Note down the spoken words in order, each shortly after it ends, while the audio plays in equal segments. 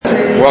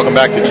Welcome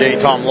back to J.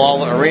 Tom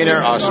Lawler Arena.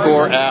 Our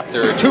score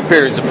after 2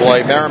 periods of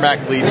play.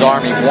 Merrimack leads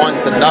Army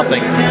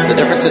 1-0. The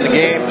difference in the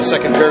game, a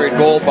second period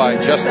goal by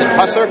Justin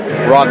Husser.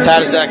 Rob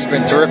Tadazak's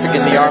been terrific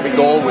in the Army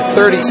goal with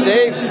 30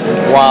 saves,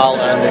 while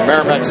on the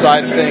Merrimack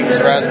side of things,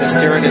 Rasmus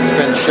Tierinen's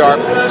been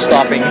sharp,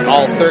 stopping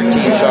all 13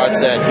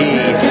 shots that he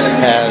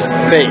has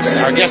faced.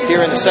 Our guest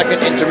here in the second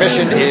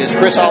intermission is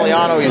Chris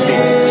Aliano. He's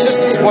the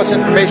Assistant Sports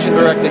Information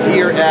Director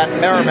here at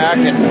Merrimack.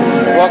 And,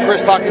 well,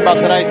 Chris, talking about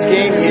tonight's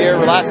game here,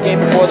 last game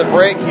before the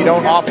break, you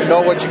don't often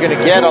know what you're going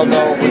to get,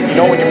 although you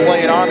know when you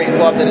play an Army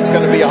club that it's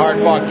going to be a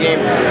hard-fought game,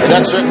 and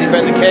that's certainly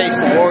been the case.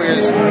 The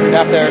Warriors,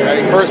 after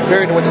a first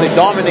period in which they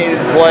dominated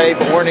play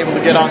but weren't able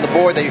to get on the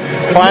board, they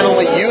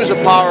finally use a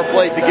power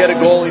play to get a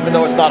goal, even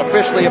though it's not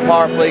officially a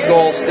power play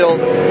goal. Still,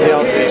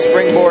 they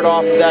springboard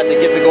off of that, they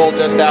get the goal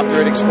just after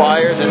it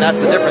expires, and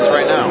that's the difference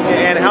right now.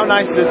 And how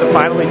nice is it to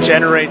finally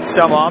generate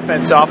some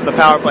offense off the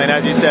power play? And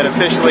as you said,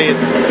 officially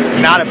it's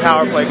not a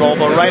power play goal,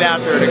 but right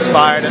after it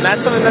expired, and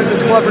that's something that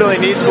this club really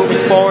needs moving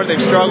forward.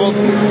 They've struggled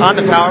on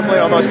the power play,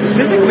 although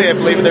statistically I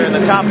believe they're in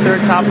the top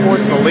third, top fourth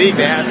in the league.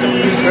 They had some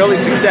early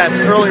success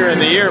earlier in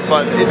the year,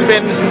 but it's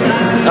been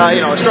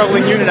a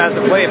struggling unit as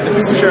of late.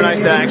 It's sure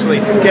nice to actually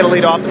get a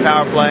lead off the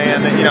power play,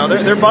 and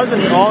they're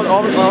buzzing all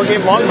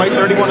game long, like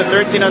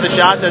 31-13 of the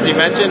shots, as you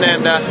mentioned,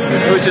 and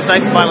it was just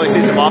nice to finally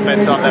see some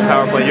offense off that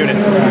power play unit.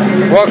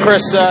 Well,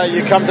 Chris,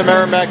 you come to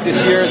Merrimack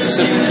this year as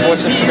Assistant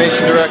Sports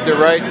Information Director,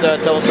 right?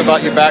 Tell us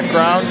about your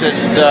background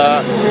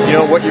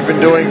and what you've been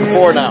doing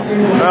before now.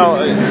 Well,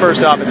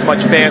 first off, it's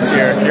much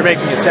fancier. You're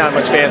making it sound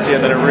much fancier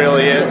than it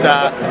really is.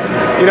 I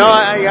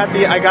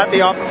got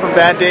the offer from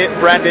Brad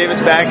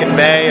Davis back in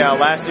May.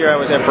 Last year I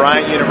was at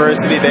Bryant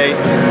University. They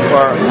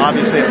were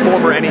obviously a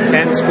former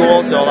NE10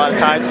 school, so a lot of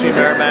ties between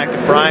Merrimack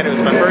and Bryant. It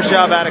was my first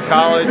job out of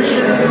college.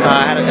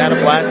 I had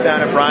a blast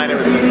down at Bryant. It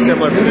was a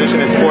similar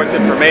position in sports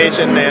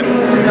information, and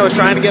I was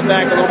trying to get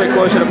back a little bit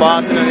closer to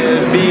Boston. I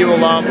was a BU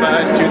alum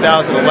in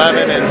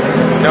 2011,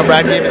 and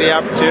Brad gave me the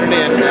opportunity,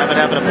 and I've been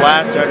having a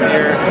blast. Started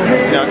here,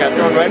 got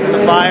thrown right in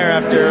the fire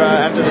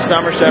after the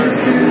summer. So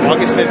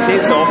August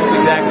 15th, so almost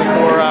exactly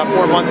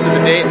 4 months to the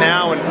date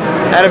now, and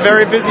had a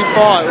very busy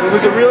fall. It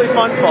was a really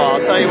fun fall.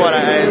 I'll tell you what, I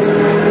had some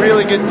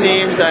really good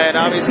teams. I had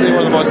obviously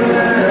was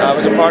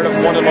a part of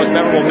one of the most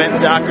memorable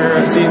men's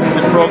soccer seasons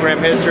in program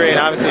history, and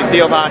obviously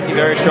field hockey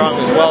very strong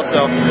as well.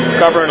 So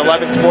covering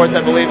 11 sports,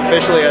 I believe,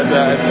 officially as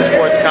the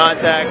sports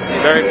contact.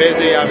 Very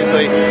busy.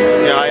 Obviously,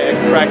 I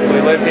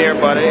practically live here,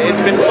 but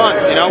it's been fun.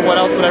 What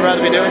else would I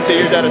rather be doing 2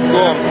 years out of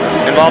school?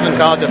 I'm involved in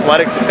college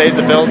athletics. It pays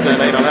the bills, and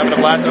having a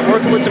blast. And I'm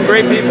working with some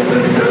great people.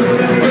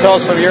 Well, tell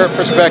us from your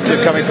perspective,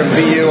 coming from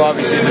BU,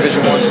 obviously a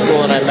Division I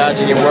school, and I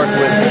imagine you worked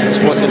with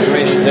sports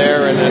information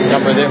there and a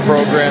number of their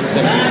programs,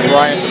 and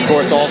Bryant, of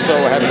course, also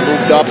having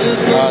moved up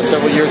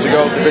several years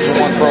ago, Division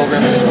I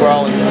programs as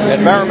well.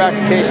 And Merrimack,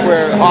 a case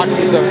where hockey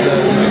is the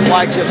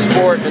flagship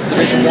sport in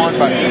Division I,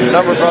 but a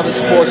number of other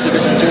sports,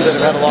 Division II, that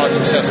have had a lot of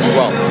success as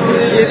well.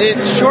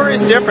 It sure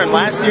is different.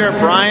 Last year,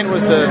 Bryant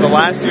was the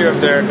last year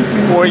of their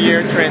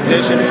 4-year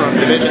transition from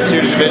Division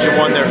II to Division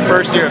I. Their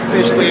first year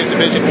officially of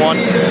Division I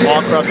all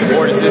across the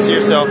board is this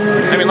year. So,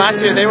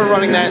 last year they were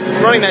running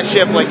that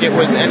ship like it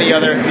was any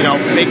other,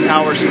 big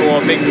power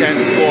school, Big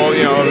Ten school,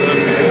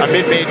 a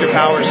mid-major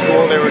power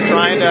school. They were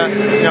trying to,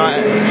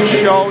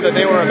 show that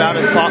they were about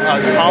as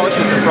polished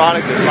as a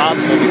product as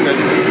possible, because,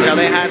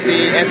 they had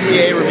the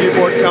NCAA review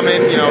board come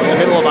in, in the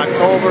middle of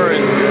October,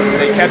 and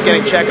they kept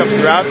getting checkups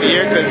throughout the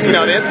year, because, the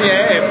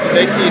NCAA,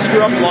 they see you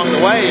screw up along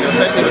the way,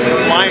 especially with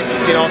the Lions.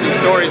 You've seen all these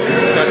stories,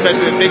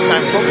 especially with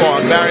big-time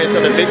football and various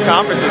other big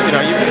conferences.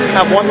 You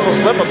have one little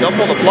slip-up, they'll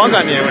pull the plug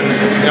on you.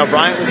 And,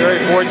 Bryant was very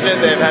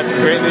fortunate. They've had some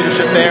great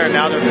leadership there, and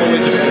now they're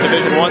fully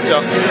Division I. So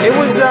it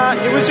was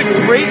a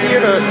great year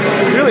to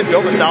really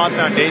build a solid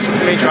foundation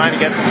for me, trying to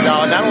get some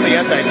solid, not only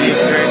SID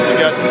experience, but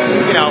just,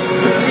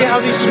 see how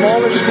these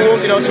smaller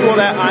schools, school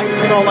that I,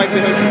 like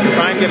to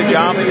try and get a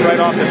job in right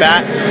off the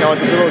bat,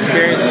 with these little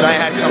experiences I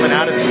had coming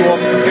out of school.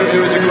 It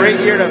was a great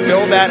year to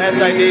build that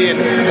SID and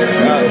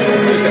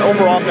just an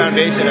overall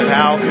foundation of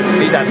how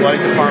these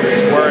athletic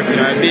departments work.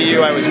 At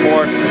BU, I was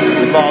more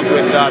involved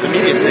with the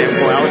media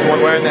standpoint. I was more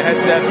wearing the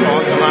headsets,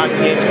 calling some hockey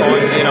games,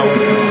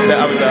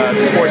 I was the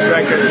sports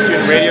director at the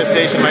student radio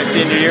station my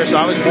senior year, so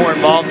I was more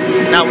involved,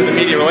 not with the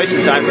media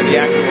relations side, but the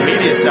actual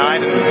media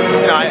side. And,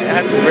 I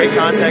had some great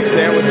contacts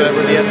there with the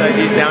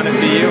SIDs down at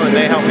BU, and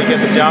they helped me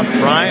get the job from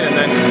Bryant, and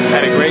then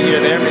had a great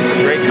year there, made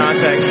some great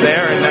contacts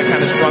there, and that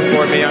kind of sprung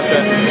me onto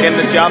getting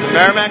this job at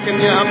Merrimack,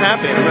 and I'm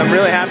happy. I'm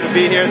really happy to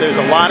be here. There's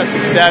a lot of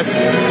success,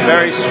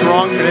 very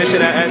strong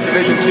tradition at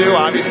Division II.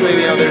 Obviously,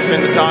 there's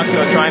been the talks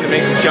about trying to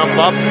make the jump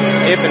up.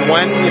 If and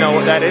when,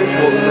 what that is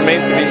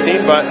remains to be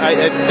seen, but I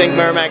think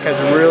Merrimack has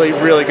a really,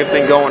 really good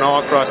thing going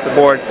all across the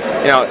board.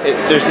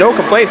 There's no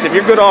complaints. If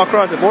you're good all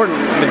across the board in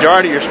the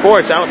majority of your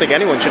sports, I don't think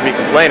anyone should be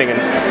complaining, and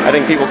I I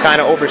think people kind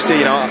of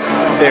oversee,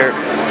 they're,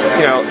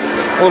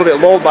 a little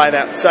bit lulled by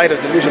that sight of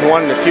Division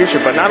I in the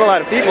future, but not a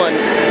lot of people. And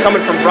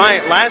coming from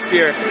Bryant last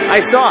year, I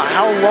saw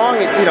how long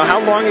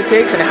it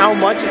takes and how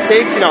much it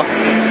takes.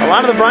 A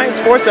lot of the Bryant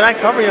sports that I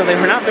cover, they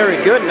were not very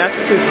good, and that's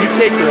because you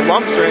take your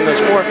lumps during those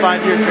 4 or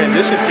 5 year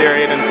transition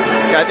period. And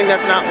I think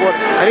that's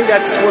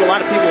what a lot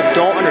of people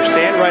don't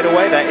understand right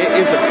away. That it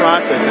is a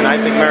process, and I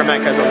think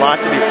Merrimack has a lot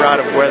to be proud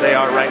of where they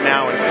are right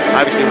now, and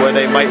obviously where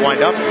they might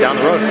wind up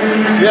down the road.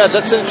 Yeah,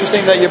 that's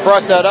interesting that you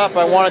brought that up.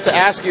 I wanted to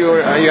ask you.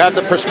 You have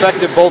the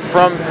perspective both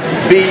from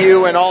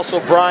BU and also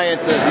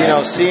Bryant,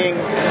 seeing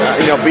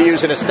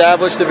BU's an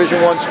established Division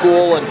I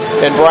school,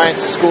 and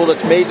Bryant's a school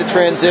that's made the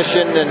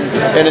transition,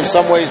 and in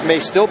some ways may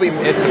still be in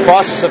the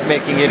process of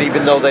making it,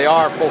 even though they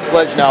are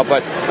full-fledged now.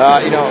 But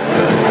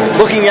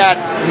looking at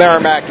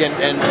Merrimack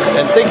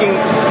and thinking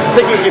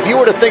if you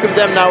were to think of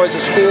them now as a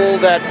school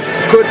that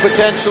could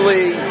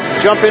potentially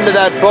jump into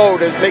that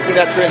boat as making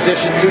that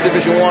transition to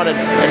Division I,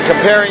 and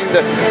comparing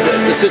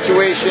the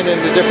situation in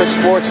the different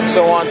sports and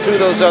so on to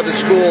those other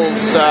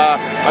schools,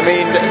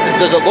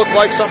 does it look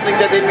like something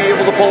that they'd be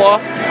able to pull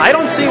off? I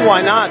don't see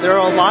why not. There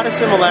are a lot of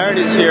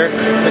similarities here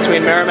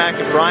between Merrimack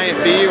and Bryant.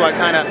 BU I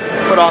kind of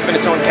put off in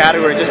its own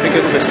category just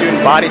because of the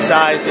student body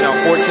size,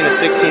 14 to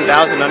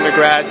 16,000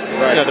 undergrads.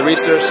 Right. The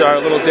research are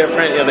a little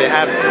different. They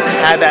have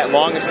had that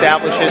long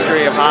established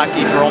history of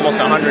hockey for almost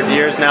 100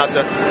 years now.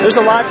 So there's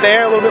a lot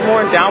there, a little bit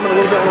more endowment, a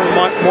little bit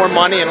more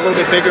money, and a little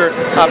bit bigger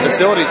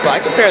facilities. But I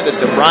compare this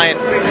to Bryant.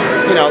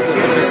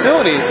 The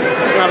facilities,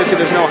 obviously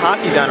there's no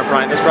hockey down at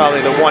Bryant. That's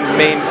probably the one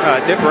main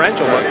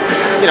differential. But,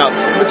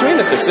 between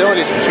the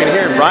facilities between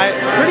here and Bryant,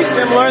 pretty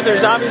similar.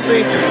 There's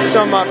obviously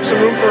some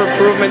room for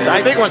improvements.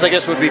 The big ones, I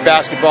guess, would be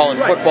basketball and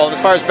football. And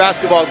as far as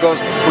basketball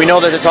goes, we know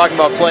that they're talking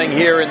about playing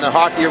here in the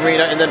hockey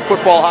arena. And then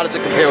football, how does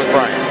it compare with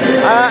Bryant?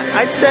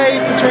 I'd say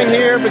between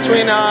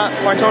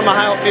Martone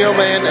Mahile Field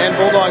and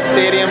Bulldog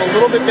Stadium, a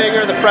little bit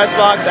bigger. The press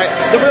box.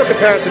 The real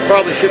comparison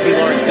probably should be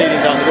Lawrence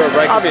Stadium down the road,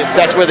 right? Obviously.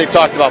 That's where they've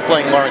talked about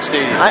playing Lawrence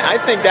Stadium. I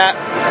think that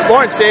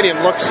Lawrence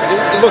Stadium looks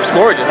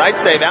gorgeous. I'd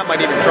say that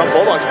might even trump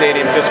Bulldog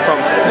Stadium just from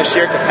the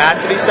sheer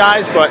capacity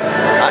size. But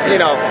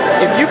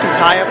if you can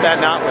tie up that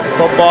knot with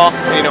football,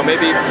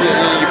 maybe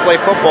you play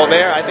football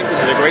there. I think this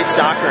is a great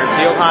soccer and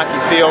field hockey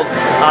field.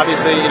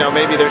 Obviously,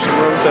 maybe there's some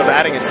rooms of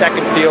adding a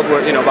second field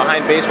where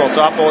behind baseball,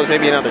 softball is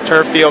maybe another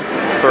turf field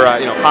for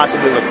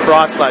possibly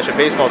lacrosse / a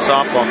baseball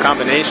softball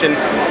combination.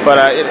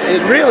 But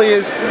it really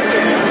is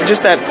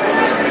just that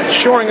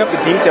shoring up the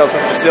details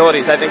with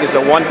facilities, I think, is the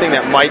one thing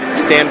that might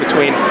stand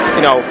between,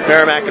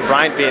 Merrimack and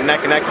Bryant being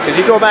neck and neck. Because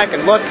you go back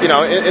and look,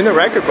 in the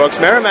record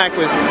books, Merrimack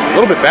was a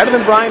little bit better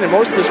than Bryant in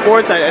most of the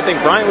sports. I think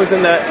Bryant was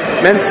in the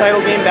men's title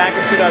game back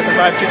in 2005,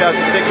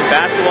 2006 in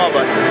basketball.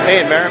 But,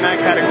 hey, and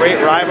Merrimack had a great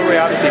rivalry.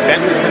 Obviously,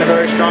 Benton's been a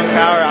very strong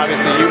power.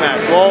 Obviously,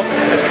 UMass Lowell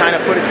has kind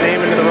of put its name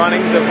into the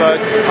runnings of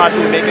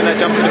possibly making that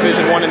jump to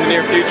Division I in the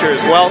near future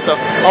as well. So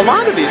a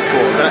lot of these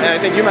schools, and I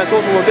think UMass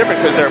Lowell's a little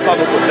different because they're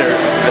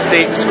a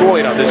state school.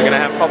 There's going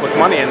to have public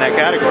money in that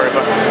category,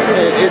 but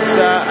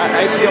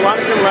I see a lot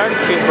of similarity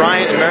between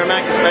Bryant and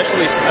Merrimack,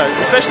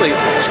 especially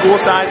school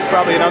size is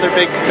probably another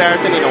big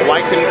comparison.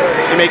 Why couldn't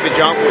you make the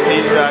jump with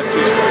these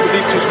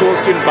two schools,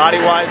 student body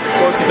wise, as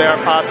close as they are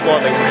possible?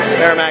 I think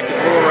Merrimack is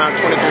a little around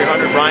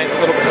 2,300, Bryant a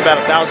little bit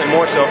about 1,000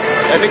 more. So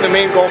I think the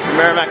main goal for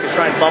Merrimack is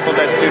try and bump up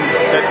that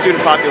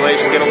student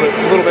population, get a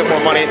little bit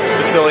more money into the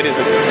facilities,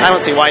 and I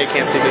don't see why you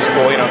can't see this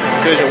school,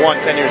 Division I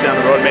 10 years down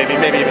the road, maybe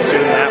even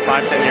sooner than that,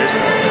 5-10 years.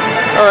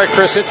 All right,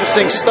 Chris,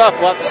 interesting stuff.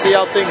 We'll have to see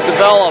how things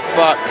develop.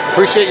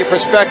 Appreciate your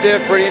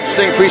perspective. Pretty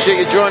interesting. Appreciate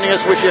you joining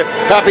us. Wish you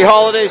happy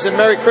holidays and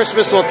Merry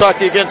Christmas. We'll talk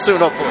to you again soon,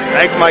 hopefully.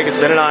 Thanks, Mike. It's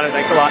been an honor.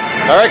 Thanks a lot.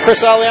 All right,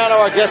 Chris Aliano,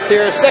 our guest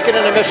here. Second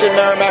intermission,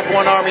 Merrimack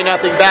 1, Army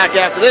nothing. Back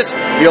after this.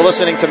 You're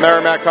listening to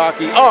Merrimack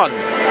Hockey on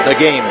The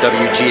Game,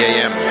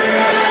 WGAM.